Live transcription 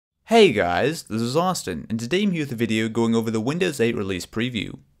Hey guys, this is Austin, and today I'm here with a video going over the Windows 8 release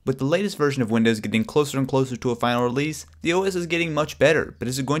preview. With the latest version of Windows getting closer and closer to a final release, the OS is getting much better, but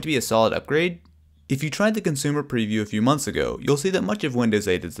is it going to be a solid upgrade? If you tried the consumer preview a few months ago, you'll see that much of Windows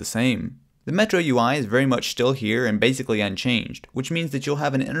 8 is the same. The Metro UI is very much still here and basically unchanged, which means that you'll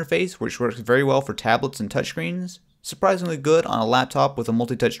have an interface which works very well for tablets and touchscreens, surprisingly good on a laptop with a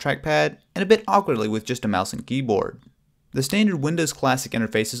multi-touch trackpad, and a bit awkwardly with just a mouse and keyboard. The standard Windows Classic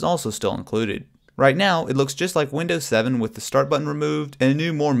interface is also still included. Right now, it looks just like Windows 7 with the start button removed and a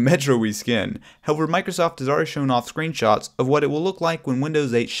new, more Metro-y skin. However, Microsoft has already shown off screenshots of what it will look like when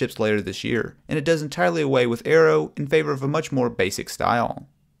Windows 8 ships later this year, and it does entirely away with Aero in favor of a much more basic style.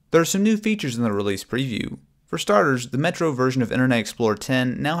 There are some new features in the release preview. For starters, the Metro version of Internet Explorer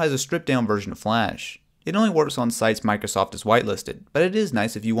 10 now has a stripped-down version of Flash. It only works on sites Microsoft has whitelisted, but it is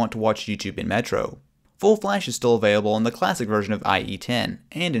nice if you want to watch YouTube in Metro. Full Flash is still available in the classic version of IE10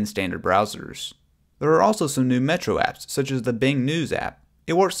 and in standard browsers. There are also some new Metro apps, such as the Bing News app.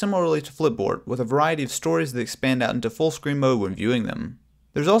 It works similarly to Flipboard, with a variety of stories that expand out into full screen mode when viewing them.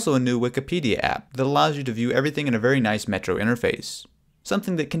 There's also a new Wikipedia app that allows you to view everything in a very nice Metro interface.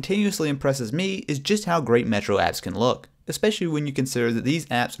 Something that continuously impresses me is just how great Metro apps can look, especially when you consider that these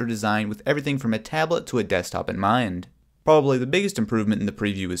apps are designed with everything from a tablet to a desktop in mind. Probably the biggest improvement in the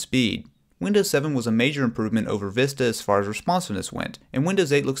preview is speed. Windows 7 was a major improvement over Vista as far as responsiveness went, and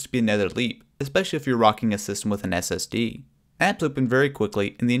Windows 8 looks to be another leap, especially if you're rocking a system with an SSD. Apps open very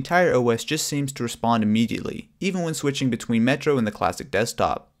quickly, and the entire OS just seems to respond immediately, even when switching between Metro and the classic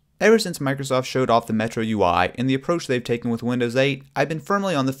desktop. Ever since Microsoft showed off the Metro UI and the approach they've taken with Windows 8, I've been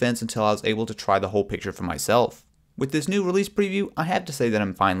firmly on the fence until I was able to try the whole picture for myself. With this new release preview, I have to say that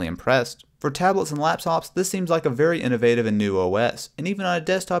I'm finally impressed. For tablets and laptops, this seems like a very innovative and new OS, and even on a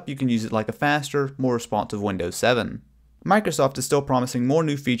desktop you can use it like a faster, more responsive Windows 7. Microsoft is still promising more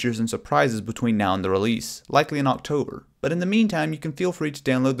new features and surprises between now and the release, likely in October, but in the meantime you can feel free to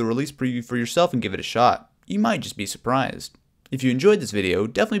download the release preview for yourself and give it a shot. You might just be surprised. If you enjoyed this video,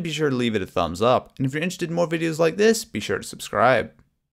 definitely be sure to leave it a thumbs up, and if you're interested in more videos like this, be sure to subscribe.